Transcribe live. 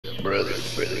Brother.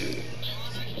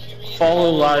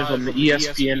 Follow live on the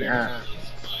ESPN app.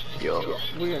 Yo.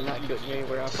 We are not going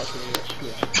anywhere on fucking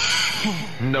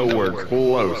ESPN. Nowhere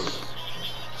close.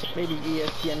 Maybe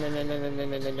ESPN.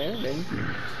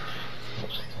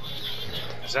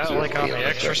 Is that like on the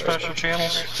extra special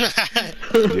channels?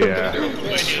 Yeah.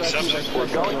 We're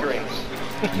going green.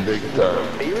 Big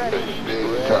time. Are you ready?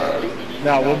 Big time.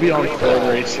 Now we'll be on road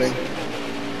racing.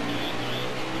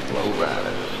 Low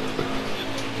rider.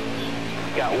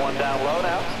 Got one down low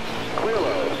now. Clear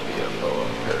low.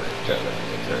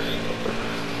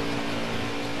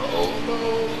 Oh no.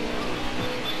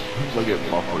 Look at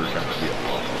muffler trying to be a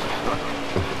muffler.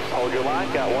 Hold your line.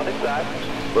 Got one inside.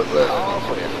 What's that? All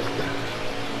clear.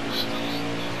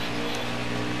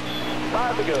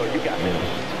 5 to go. You got me.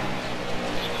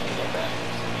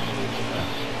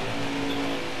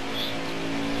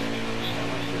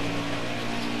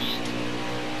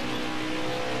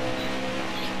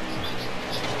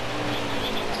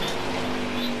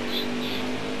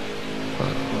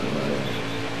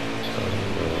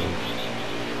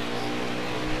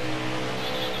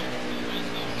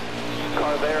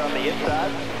 Car there on the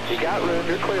inside. You got room.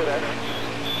 You're clear there.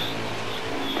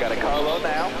 Got a car low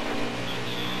now.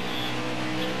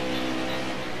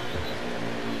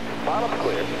 Bottom's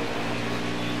clear.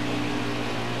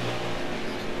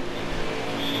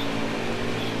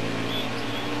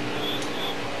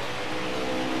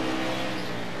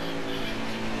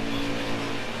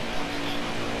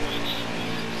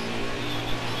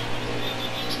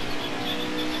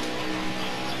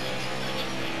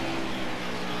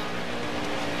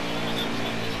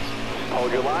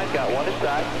 Hold your line, got one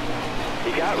inside.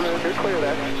 You got room, you're clear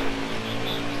there.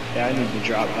 Yeah, I need to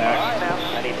drop back. Alright now,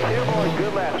 I need 2 more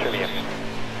good laps from you.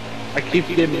 I keep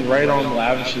getting right on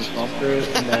Lavish's bumper,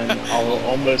 and then I'll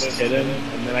almost hit him,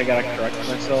 and then I gotta correct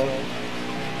myself.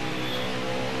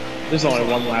 There's only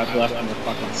one lap left in the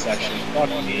fucking section. Fuck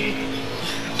me.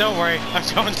 Don't worry, I'm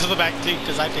going to the back too,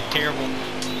 because I did terrible.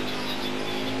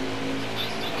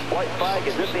 White flag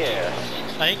is in the air.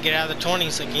 I didn't get out of the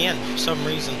 20s again for some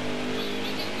reason.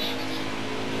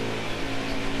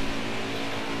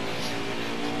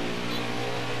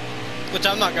 Which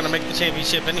I'm not going to make the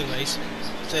championship anyways,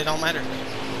 so it don't matter.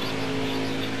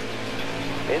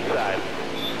 Inside.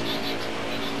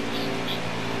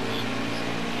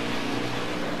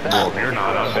 Well, if you're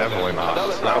not, I'm definitely not.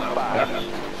 Another top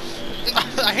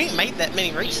 5. I ain't made that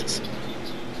many races.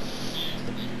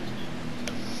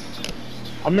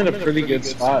 I'm in a pretty good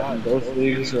spot in both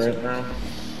leagues right now.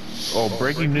 Oh,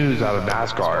 breaking news out of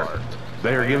NASCAR.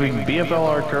 They are giving BFL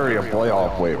Archery a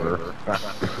playoff waiver.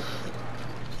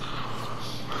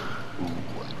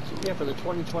 Yeah, for the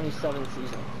 2027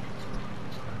 season.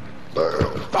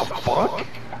 The fuck?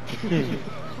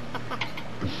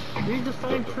 Read the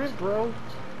fine print, bro.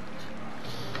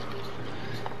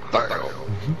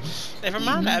 Never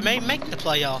mind, I may make the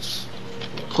playoffs.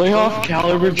 Playoff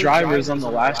caliber drivers on the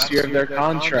last year of their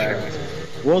contract.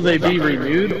 Will they be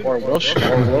renewed, or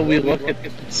will we look at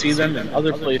see them in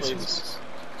other places?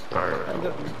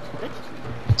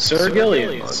 Sir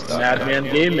Gillians, Madman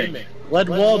Gaming, Led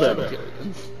Waldo,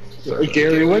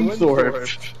 Gary Winthorpe,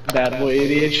 Bad Boy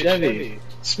 88 Chevy,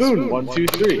 Spoon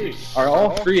 123 are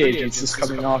all free agents this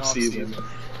coming off season.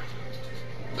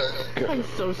 I'm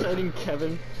so excited,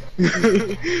 Kevin.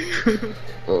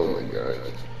 Oh my god.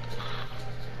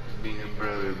 Being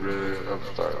brother, I'm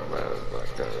sorry, man.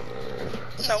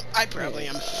 No, I probably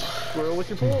am. Squirrel with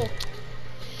your pole.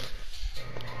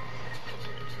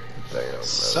 Damn,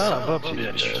 Son of a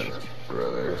bitch.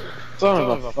 brother. Son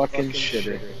of a fucking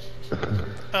shitter.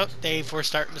 Oh, Dave, we're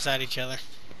starting beside each other.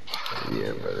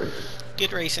 Yeah, brother.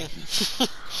 Good racing.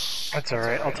 That's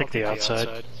alright, I'll take the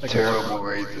outside. Terrible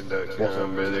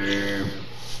racing.com, brother.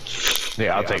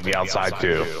 Yeah, I'll take the outside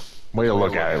too. Way to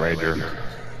look at it, Ranger.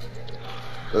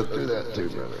 Let's do that too,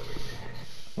 brother.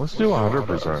 Let's do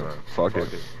 100%. Fuck it.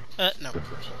 No.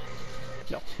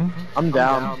 No. I'm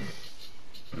down.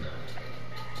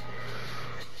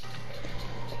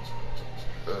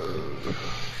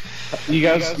 You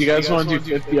guys want to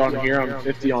do 50 on here? I'm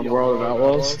 50 on World of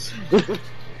Outlaws.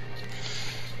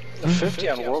 50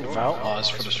 on World of Outlaws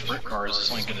for the sprint cars is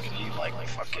only going to be like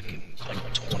fucking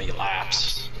 20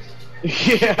 laps.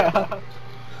 Yeah.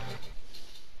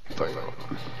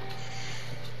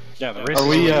 Yeah, the race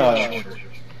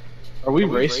Are we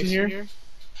racing here?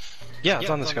 Yeah, it's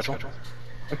on the schedule.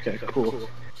 Okay, cool.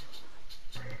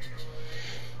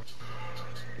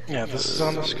 Yeah, this is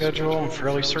on the schedule. I'm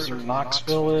fairly certain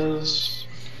Knoxville is.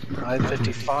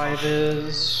 I-55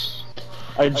 is.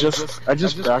 I just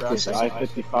practiced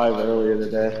I-55 earlier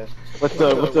today with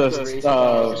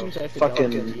the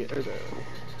fucking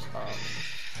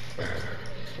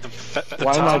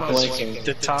Why am I blanking?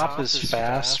 The top is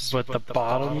fast, but the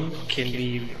bottom can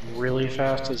be really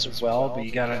fast as well, but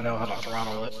you gotta know how to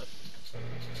throttle it.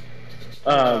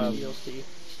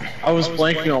 I was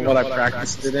blanking on what I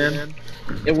practiced it in.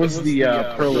 It was the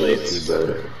Pearl 8s.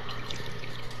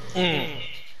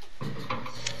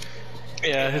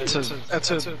 Yeah, that's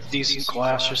a decent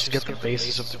class just to get the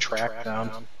basis of the track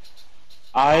down.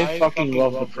 I fucking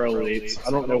love the Pearl 8s.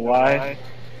 I don't know why.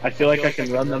 I feel like I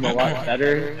can run them a lot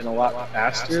better and a lot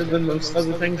faster than most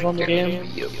other things on the game.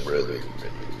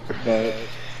 But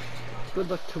Good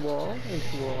luck to all, and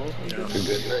to all. And good luck.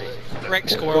 Good night. Wreck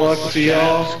good squirrel. luck to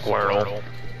y'all. Squirrel.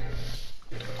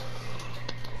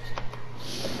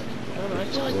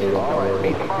 Alright,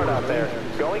 meet hard out there.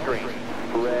 Going green.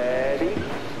 Ready?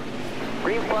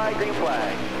 Green flag, green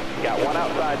flag. Got one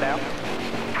outside now.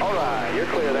 Alright, you're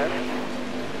clear then.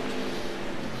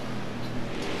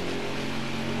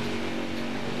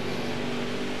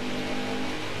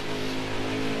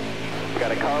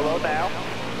 Got a carload now.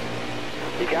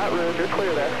 You got room, you're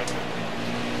clear there.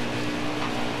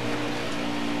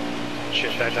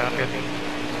 Shit, that down good. A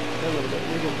little bit.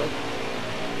 You're good, bud.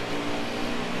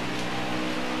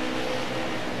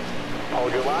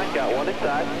 Hold your line, got one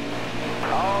inside.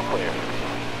 All clear.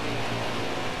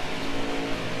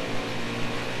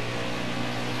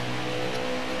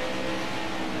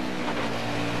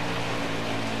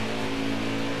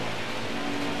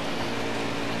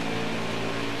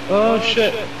 Oh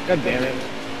shit. God damn it.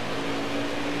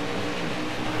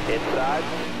 Inside.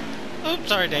 Oops,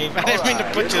 sorry, Dave. I didn't mean to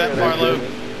put you that far low.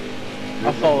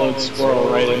 I followed Squirrel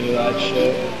right into that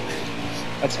shit.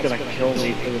 That's gonna kill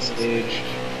me for the stage.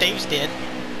 Dave's dead.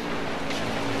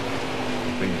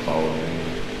 Thing following me.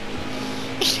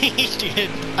 He did.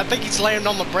 I think he's slammed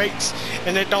on the brakes,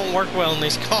 and it don't work well in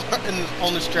this car and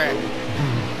on this track.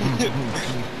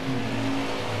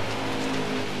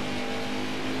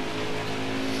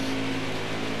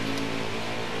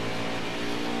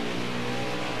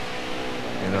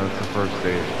 You know, it's the first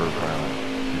day of first round.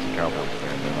 He's a Cowboys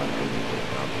fan, they're not getting first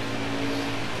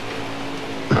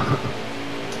round.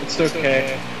 It's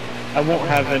okay. I won't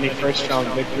have any first round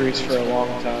victories for a long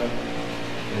time.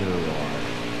 Neither will I.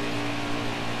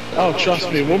 Oh,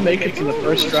 trust me, we'll make it to the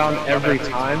first round every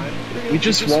time. We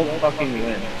just won't fucking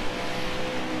win.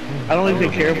 I don't even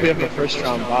care if we have the first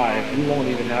round bye. We won't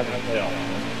even have the playoff.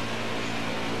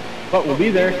 But we'll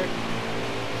be there.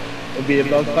 We'll be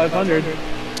above 500.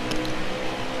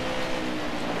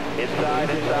 Inside,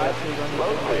 inside.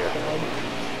 Low clear.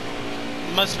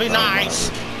 Must be nice.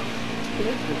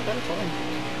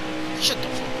 Shut the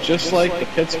fuck. Just like the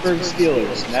Pittsburgh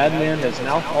Steelers, Madman has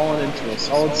now fallen into a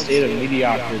solid state of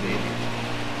mediocrity.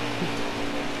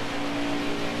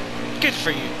 Good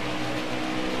for you.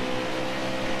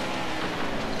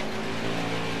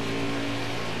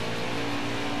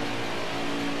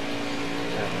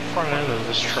 Front end of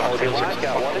this truck Hold your feels line, like a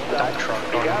got one fucking inside. dump truck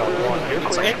You going got to room, one. you're It's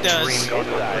clear. like It does. green going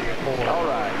to Inside. four.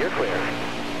 Alright, you're clear.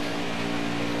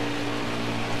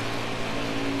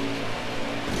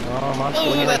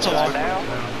 Oh, that's a lot. Now.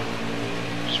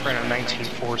 Just ran a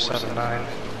 19.479.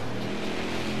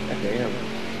 Damn.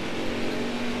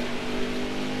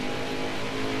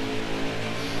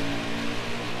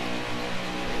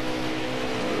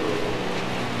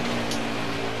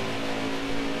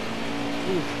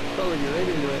 Color, you're right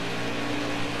into it.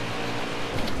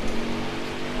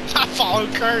 I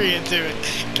followed Curry into it.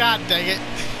 God dang it.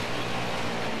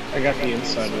 I got the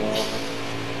inside wall.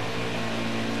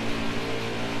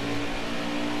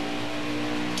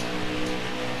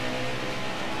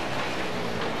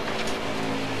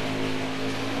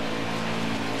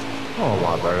 Oh, a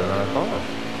lot better than I thought.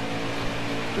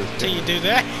 Just Till you kidding. do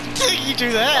that. Till you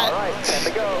do that. Alright, 10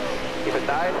 to go. Keep it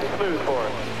nice and smooth for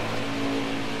us.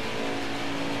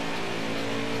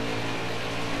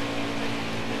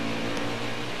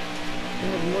 I'm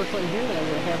having more fun here than I'm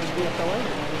going to have in DFLA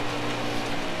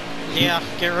tonight. Yeah,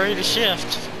 get ready to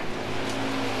shift.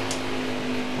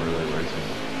 Where are they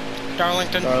racing?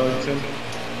 Darlington. Darlington.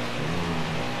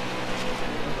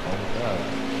 Oh, God.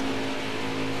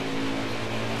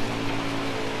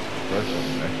 Russian,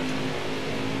 man.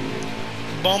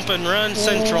 Bump and run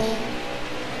central.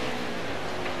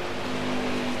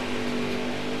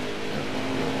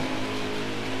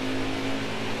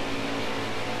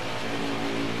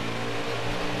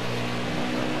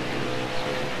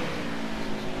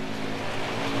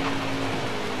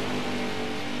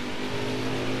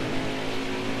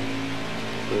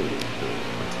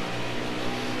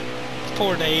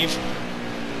 Poor Dave.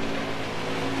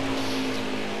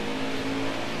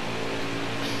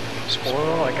 So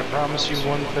Squirrel, I can promise you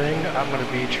one thing. I'm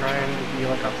gonna be trying to be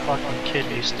like a fucking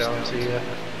kidney stone to you.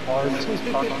 Hard as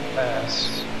fucking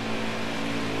fast.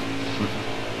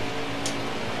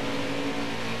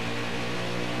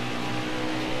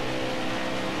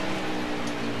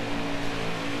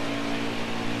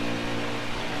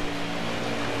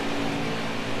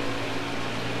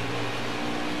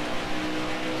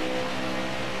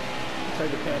 It's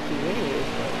hard to pass these anyways,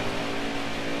 but...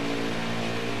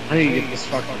 I need to get this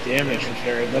fucking damage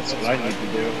repaired. That's what I need to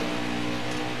do.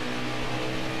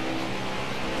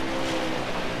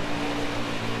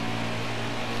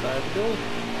 5 to go.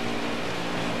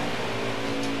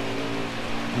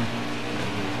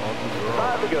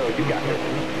 Five to go. You got this.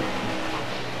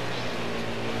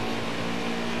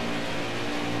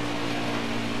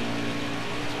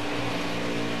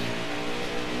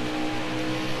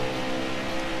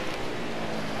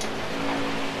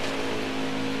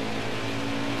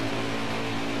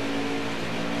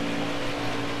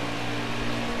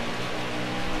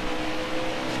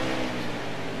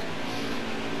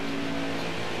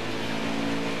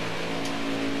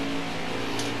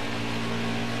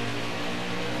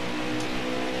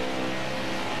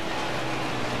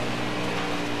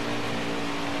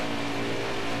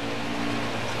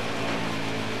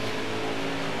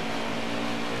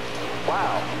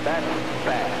 Wow, that's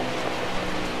fast.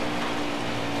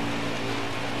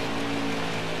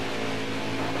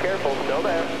 Careful, still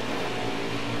there.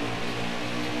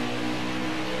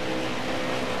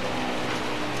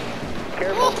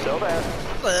 Careful, still there.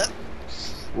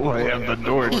 Slammed the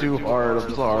door too hard,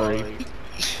 I'm sorry.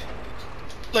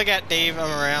 Look at Dave, I'm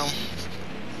around.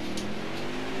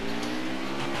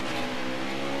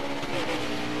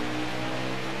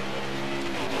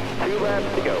 Two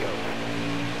laps to go.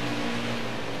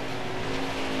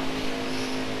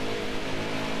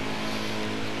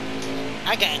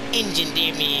 I got engine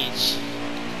damage.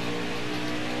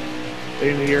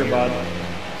 Same here, bud.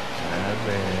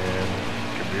 Madman.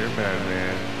 Come here,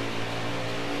 madman.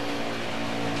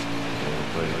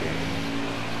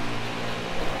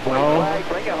 Well, Flag,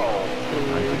 bring it home.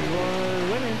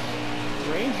 Winner.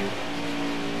 Ranger.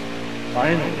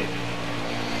 finally.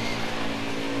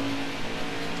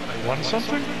 I won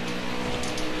something?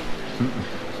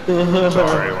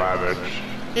 Sorry, Lavish.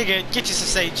 You're good. Get you some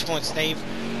sage points, Dave.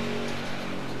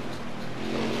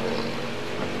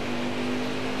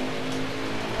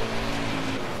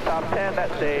 Top 10,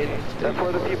 that stage. That's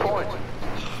worth a few points.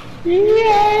 Might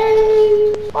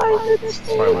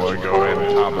want to go ahead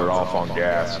and top it off on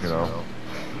gas, you know.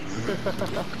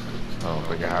 I don't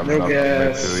think I have No enough to make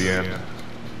gas. to the end.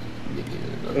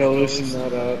 Gotta loosen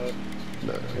that up.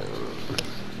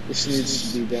 This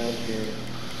needs to be down here.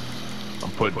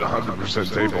 I'm putting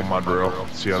 100% tape on my drill.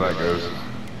 See how that goes.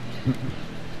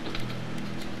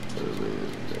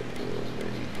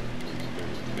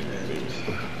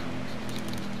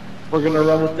 We're gonna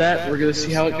run with that. We're gonna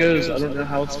see how it goes. I don't know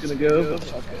how it's gonna go, but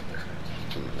fuck it.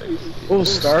 Oh,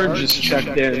 Star just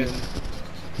checked in.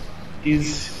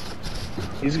 He's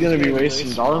gonna be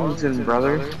racing Darlington,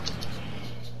 brother.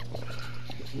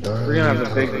 We're gonna have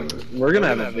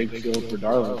a big field for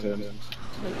Darlington.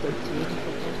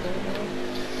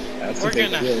 That's a big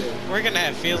field. We're gonna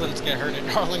have feelings get hurt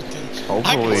at Darlington.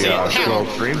 Hopefully, see it now. Squirrel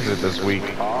streams it this week.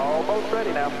 Almost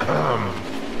ready now.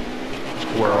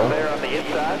 Squirrel. There on the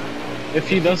inside. If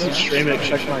he doesn't stream it,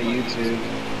 check my YouTube.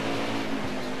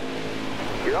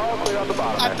 You're all clear on the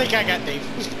bottom. I there. think I got Dave.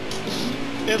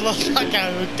 It looks like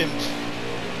I hooked him.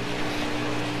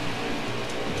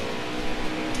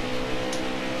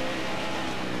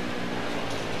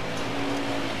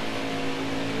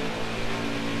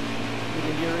 You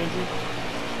can get Ranger.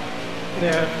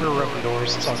 Yeah, we're rubbing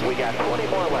doors. It's all We good. got 20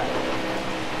 more laps.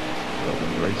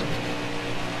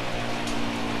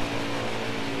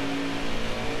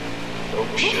 Oh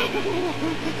shit.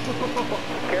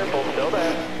 Careful, still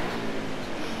there.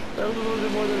 That was a little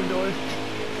bit more than a door.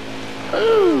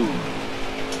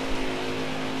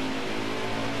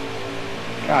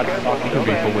 God Careful, fucking still Could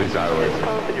be there. fully sideways. Just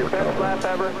posted your best lap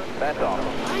ever. That's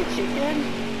awesome. Hi, chicken.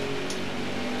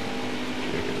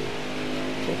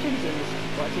 Chicken's in this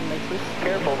watching my Twitch.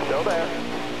 Careful, still there.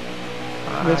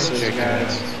 This is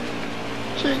guys.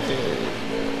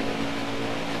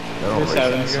 Just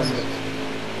having some.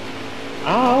 I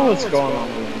don't know what's going on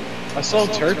with him. I saw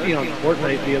Turkey on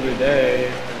Fortnite the other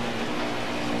day.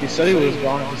 He said he was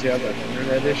gone because he had like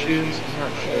internet issues. I'm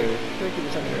not sure. Turkey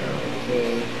was under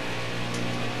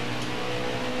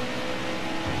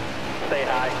Say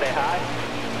hi, say hi.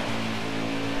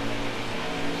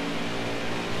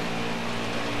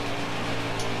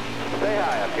 Say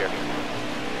hi up here.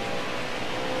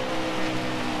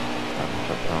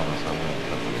 I promise I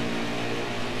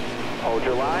Hold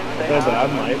your line. Stay So high. bad,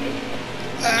 Mike.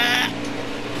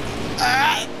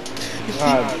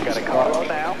 God, Got a car low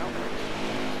now.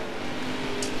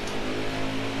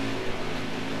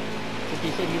 He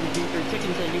said he would be, or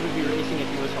Chicken said he would be racing if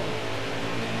he was home.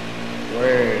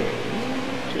 Word.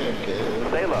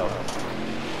 Stay low.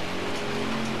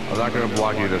 I'm not gonna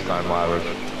block you this time, Lavish.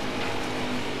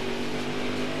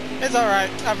 It's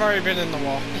alright. I've already been in the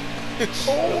wall. Got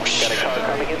a car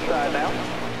coming inside now.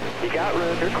 You got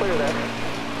room. You're clear there.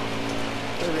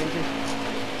 Hey, Ranger.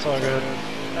 It's all good.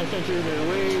 I sent you there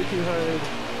way too hard.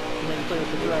 And then play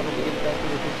with the throttle to get it back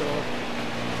under control.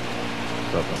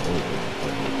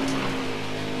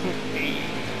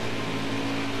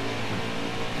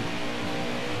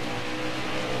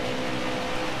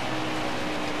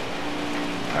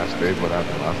 Ask Dave what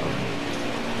happened last time.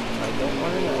 I don't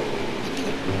want to know.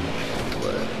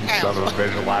 You son of a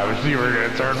bitch, Lavish. You were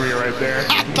gonna turn me right there.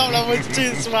 I thought I was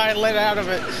too, so I let out of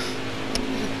it.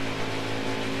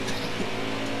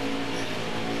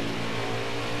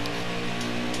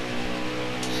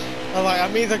 I'm like,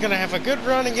 I'm either gonna have a good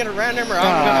run and get around him, or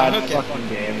I'm gonna hook it. Fucking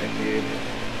damn it, dude.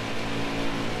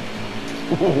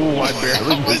 Ooh, I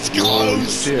barely That was missed you.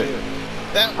 close. Shit.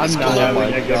 That I'm was not close.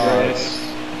 having a good race.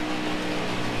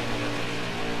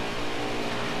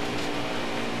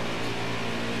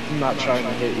 I'm not trying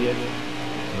to hit you.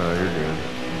 No, you're good.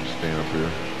 I'm just staying up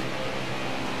here.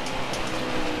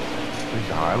 I think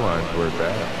the high line's where it's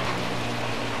at.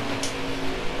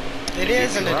 It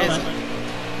is and it isn't.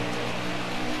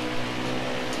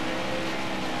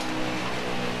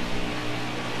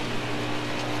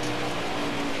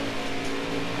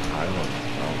 High line's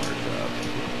not where it's at.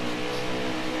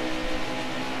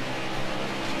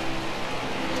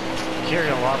 You carry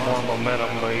a lot more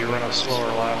momentum, but you run a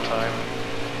slower lap time.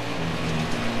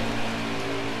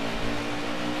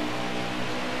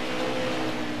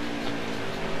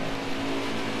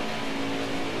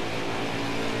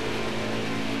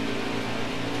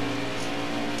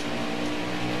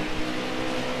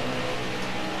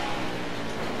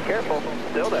 Careful.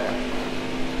 Still there.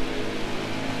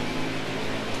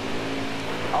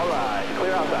 All right.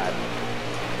 Clear outside.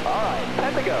 All right.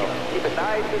 Time to go. Keep it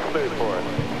nice and smooth for us.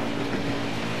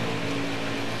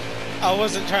 I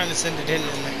wasn't trying to send it in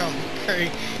there. I'm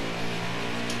great.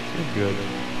 You're good.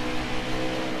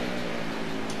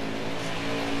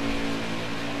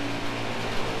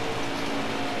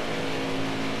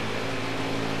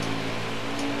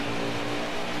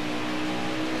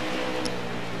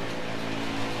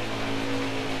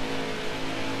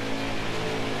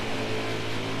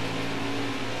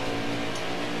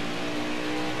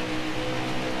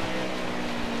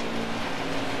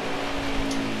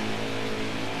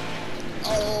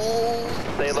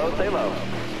 Stay low, stay low.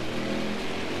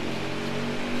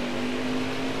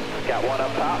 Got one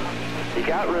up top. You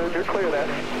got room, you're clear there.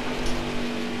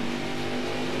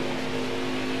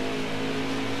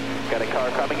 Got a car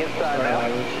coming inside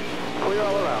now. Clear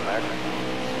all around there.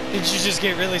 Did you just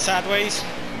get really sideways?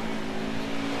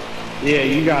 Yeah,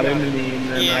 you got into me, and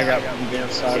then Yeah. I got down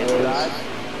Inside. sideways.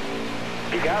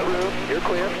 You got room, you're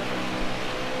clear.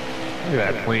 Look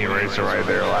at that clean racer right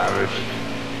there, Lavish.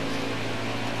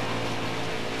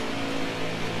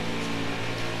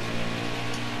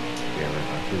 Damn it,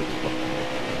 I feel fucking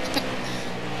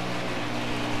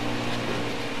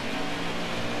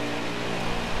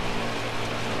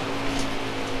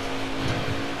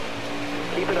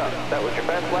Keep it up. That was your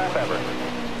best lap ever.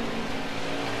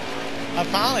 I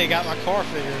finally got my car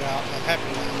figured out. I'm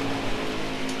happy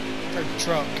now. Or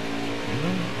truck.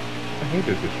 I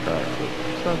hated this track, but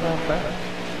it's not that bad.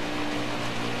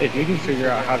 If you can figure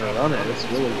out how to run it, it's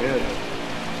really good.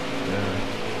 Yeah.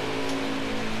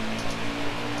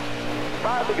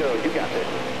 5 to go, you got this.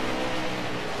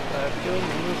 Let's go,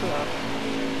 move us up.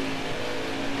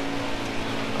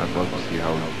 I'd love to see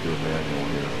how we can do a manual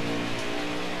here.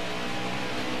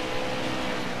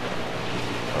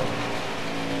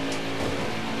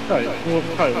 Probably won't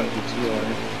be too hard.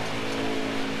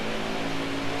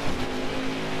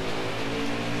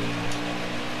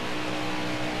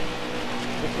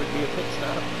 This would be a pit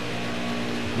stop.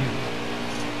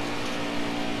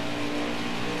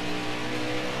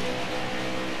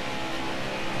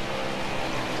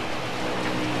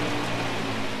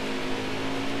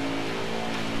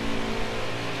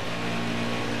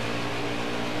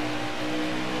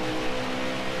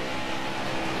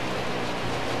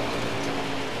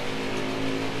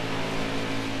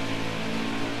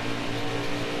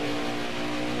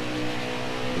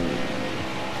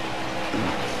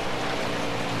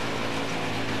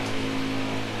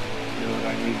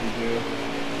 Need to do.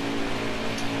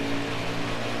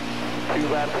 2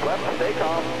 laps left, stay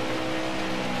calm.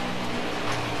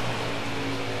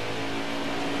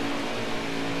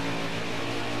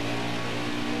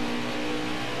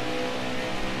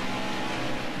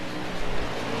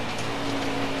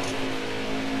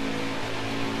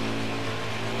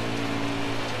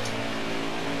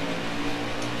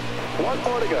 One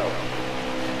more to go.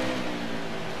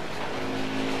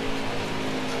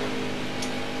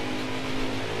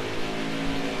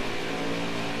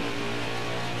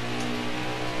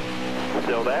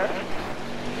 Still there?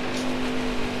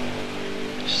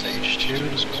 Stage 2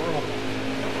 to squirrel.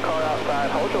 Car outside,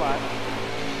 hold your line.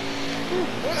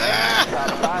 Top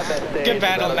 5 that stage. Good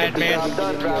battle, Madman. Job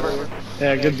done, driver.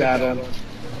 Yeah, good battle.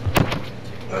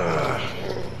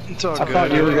 It's all I good.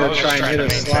 thought you were I gonna was try and hit a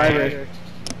maintain. slider.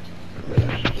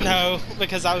 No,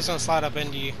 because I was gonna slide up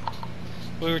into you.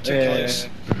 We were too Yeah. close.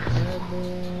 And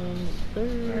then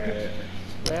third,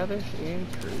 Lavish and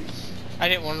Cruz. I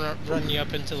didn't want to run you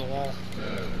up into the wall.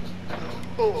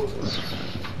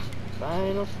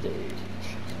 Final stage.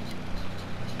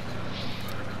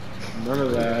 None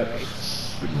of that.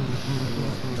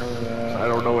 None of that. I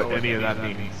don't know what any of that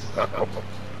means.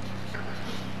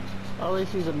 All I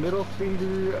see is a middle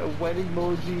finger, a wet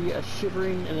emoji, a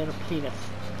shivering, and then a penis.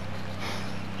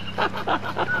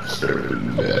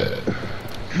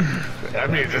 That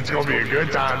means it's gonna be a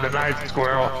good time tonight,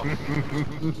 squirrel.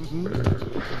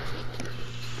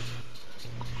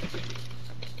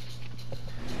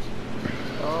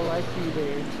 All I see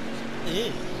there.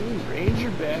 Ew. Ooh,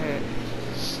 Ranger bag.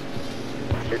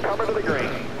 You're coming to the green.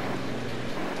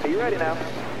 Are you ready now?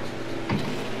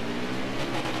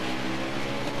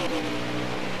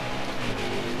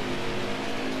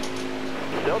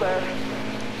 Still there.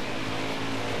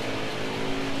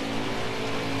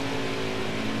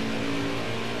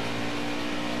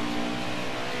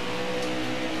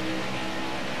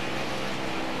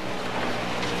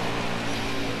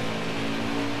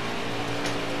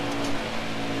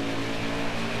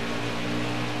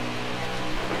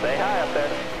 Stay high up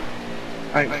there.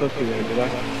 I ain't clipped you there, did I?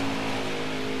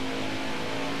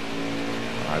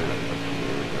 I didn't think you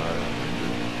were driving.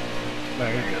 No,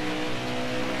 you're good.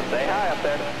 Stay high up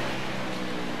there.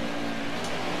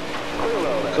 Clear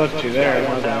low there. Clipped you there,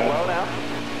 One my down bad. low now.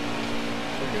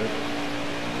 We're good.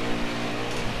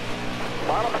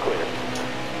 Bottom's clear.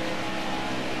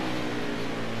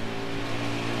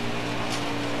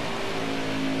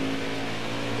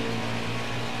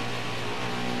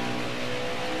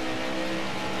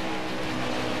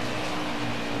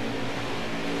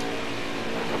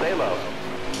 Stay low.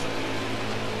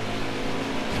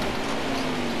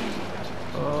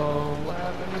 Oh,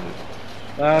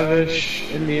 Lavish. Lavish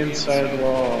in the inside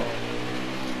wall.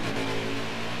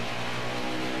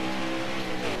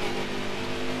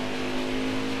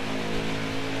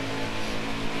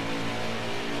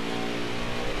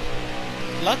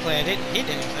 Luckily, I didn't hit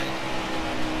anything.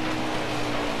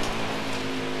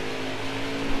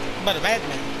 But a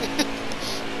madman.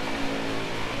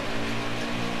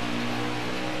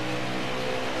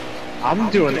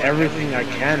 I'm doing everything I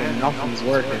can and nothing's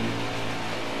working.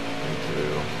 Me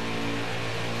too.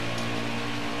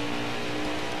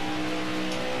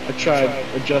 I tried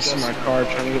adjusting my car,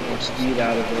 trying to get more speed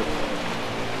out of it.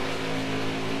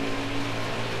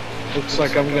 Looks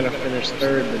like I'm gonna finish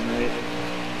third tonight.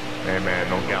 Hey man,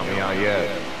 don't count me out yet.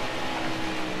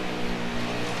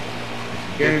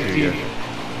 Guaranteed.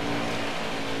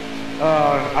 I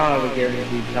don't have a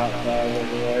guaranteed top 5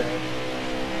 anyway.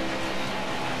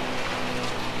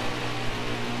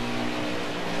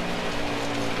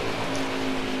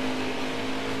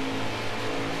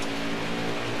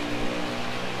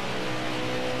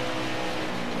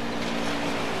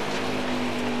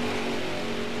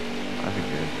 I think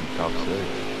you're into top 6.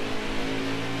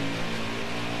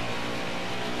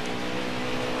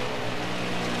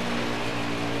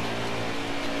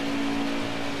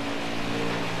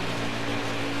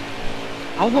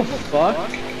 How the fuck?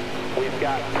 We've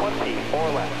got 24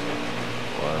 left.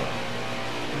 Wow.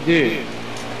 Dude.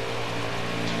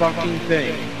 This fucking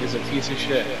thing is a piece of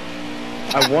shit.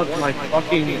 I want my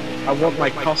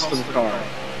custom car.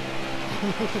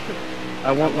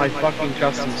 I want my fucking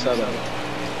custom setup.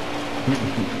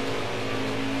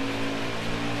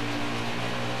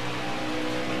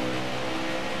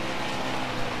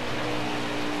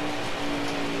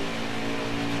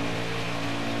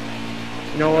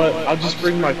 You know what? I'll just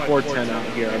bring my 410 out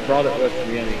here. I brought it with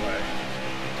me anyway.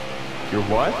 Your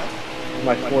what?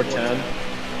 My 410.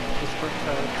 Just for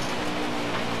cuts.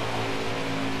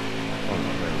 Oh,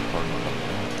 no, man, you're talking about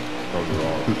that. Those are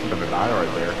all an eye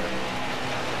right there.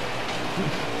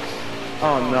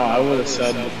 Oh no, I would have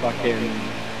said the fucking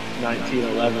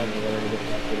 1911 or whatever the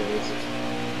fuck it is.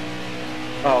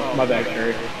 Oh, my bad,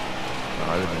 Kerry. No,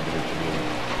 I didn't even get it to you.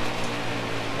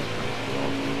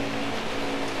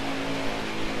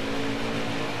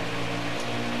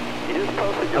 You just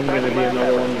posted your I'm gonna best be lap another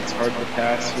ever. one that's hard to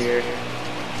pass here.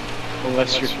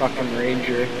 Unless you're fucking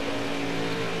Ranger.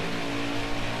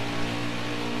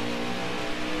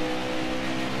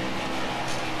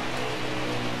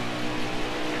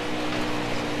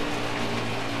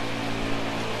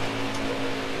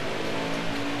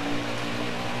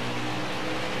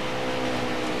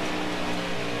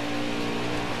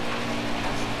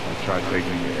 Try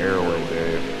taking the air away,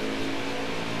 Dave.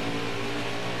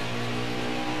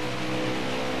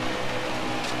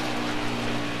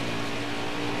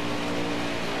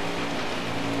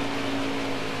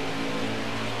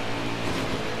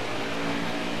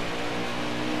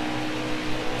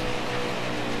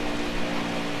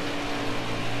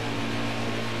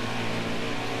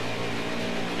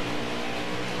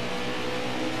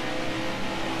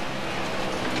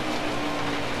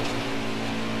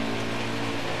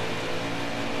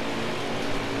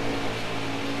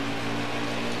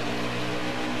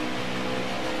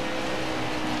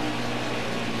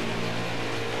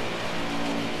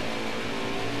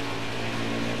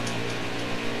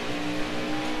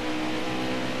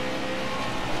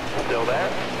 Still there?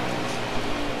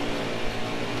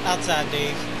 Outside,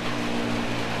 Dave.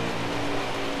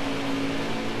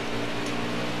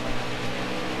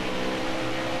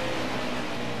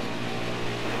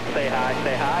 Stay high,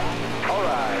 stay high. All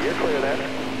right, you're clear there.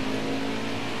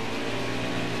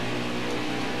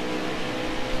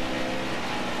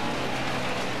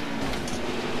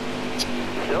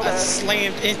 Still I there.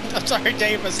 slammed in. I'm sorry,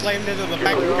 Dave. I slammed into the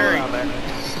back of Clear Curry. around there.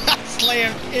 I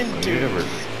slammed into.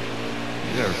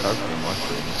 You never touched the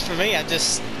mushrooms. For me, I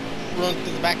just run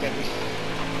through the back of me.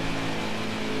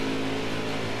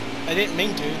 I didn't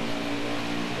mean to.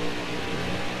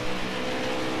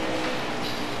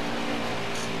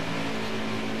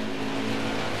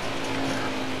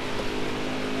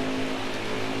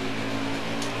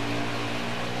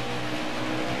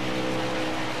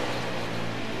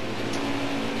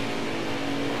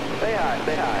 Stay high,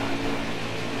 stay high.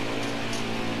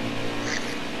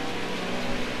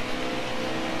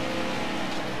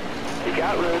 You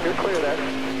got room, you're clear there.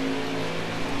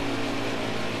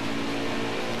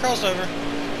 Crossover.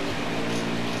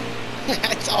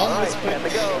 It's All right, almost 10 to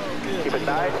go. Good. Keep it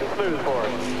nice and smooth for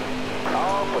us.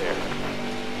 All clear.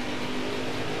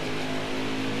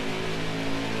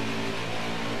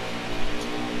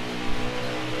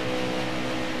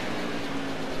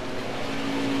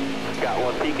 Got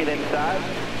one peeking inside.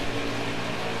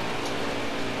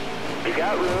 You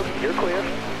got room, you're clear.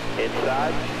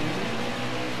 Inside.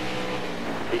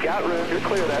 You got room, you're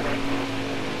clear there.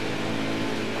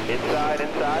 Inside,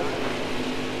 inside.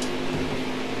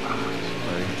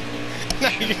 No,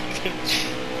 you're good.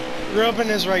 Rubbing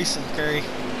is racing, Curry.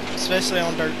 Especially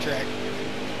on dirt track.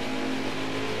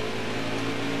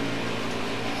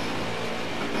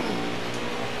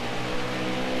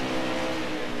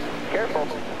 Careful,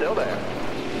 still there.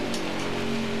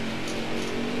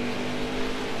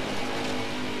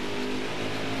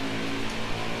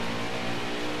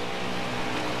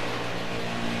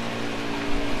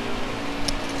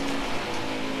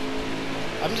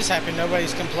 I'm just happy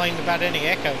nobody's complained about any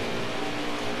echo.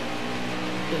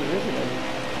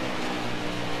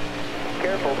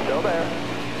 Careful, still there.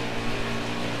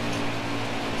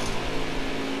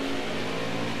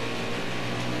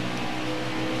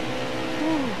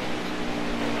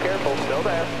 Careful, still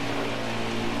there.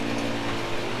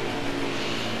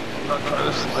 I'm not trying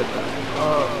to slide back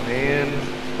up, man.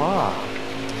 Fuck.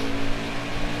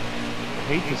 I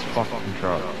hate this fucking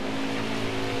truck.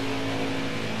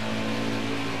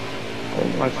 Oh,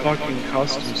 my fucking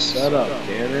custom setup,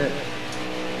 damn it.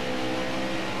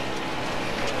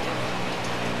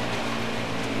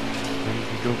 If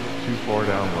you go too far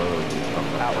down low, you come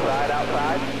back. Outside,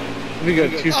 outside. If you go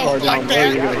too far like down low,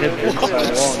 that. you're gonna hit the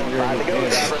inside wall and you're Time to gonna go,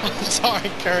 get driver. I'm sorry,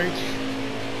 Curry.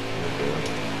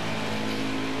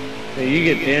 Yeah, you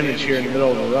get damage here in the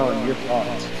middle of the run, you're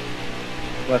fucked.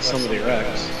 Unless somebody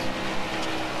wrecks.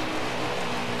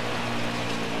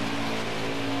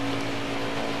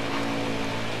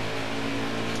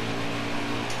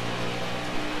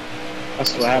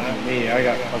 That's what happened to me. I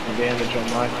got fucking damage on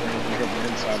my frame and hit the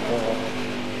inside wall.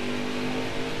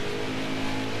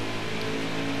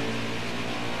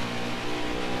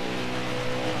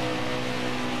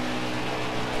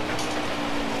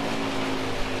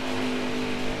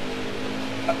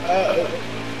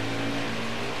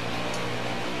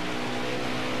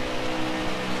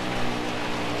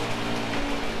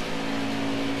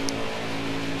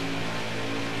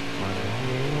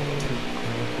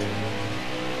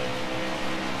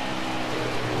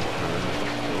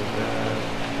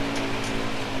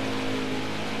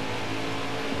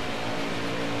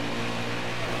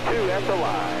 Two at the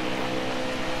line.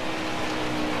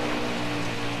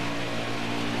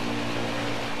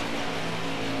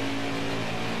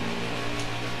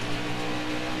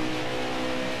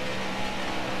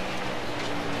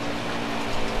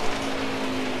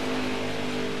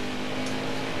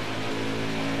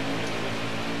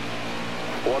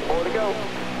 One more to go.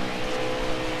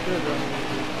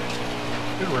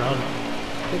 Good run.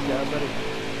 Good job, buddy.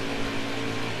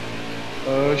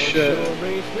 Oh shit. Little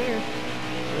race there.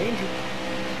 Ranger.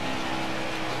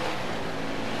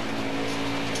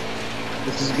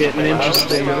 This is getting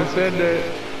interesting. said that.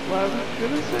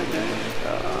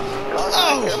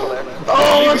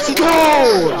 Oh, let's go!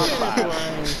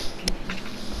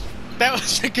 That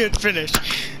was a good finish.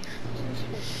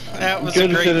 That was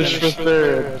Good a great finish for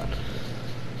third.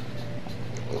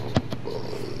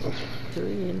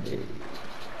 3 and 2.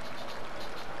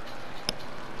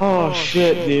 Oh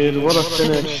shit, dude, what a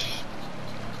finish.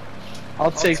 I'll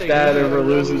take that over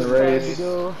losing the race.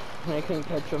 I couldn't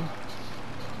catch him.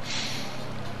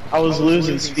 I was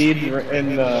losing speed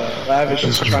and Lavish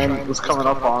was coming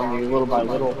up on me little by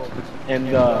little. And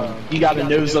he got a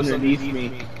nose underneath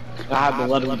me. I had to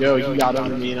let him go. He got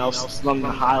under me and I was running the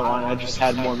high line. I just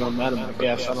had more momentum, I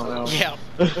guess. I don't know. Yeah.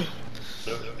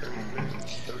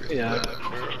 Yeah.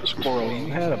 Squirrel,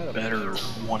 you had a better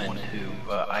 1 and 2,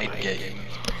 but I'd get you.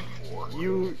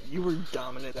 You were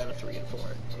dominant out of 3 and 4.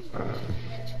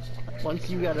 Once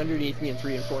you got underneath me in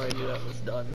 3 and 4, I knew that was done.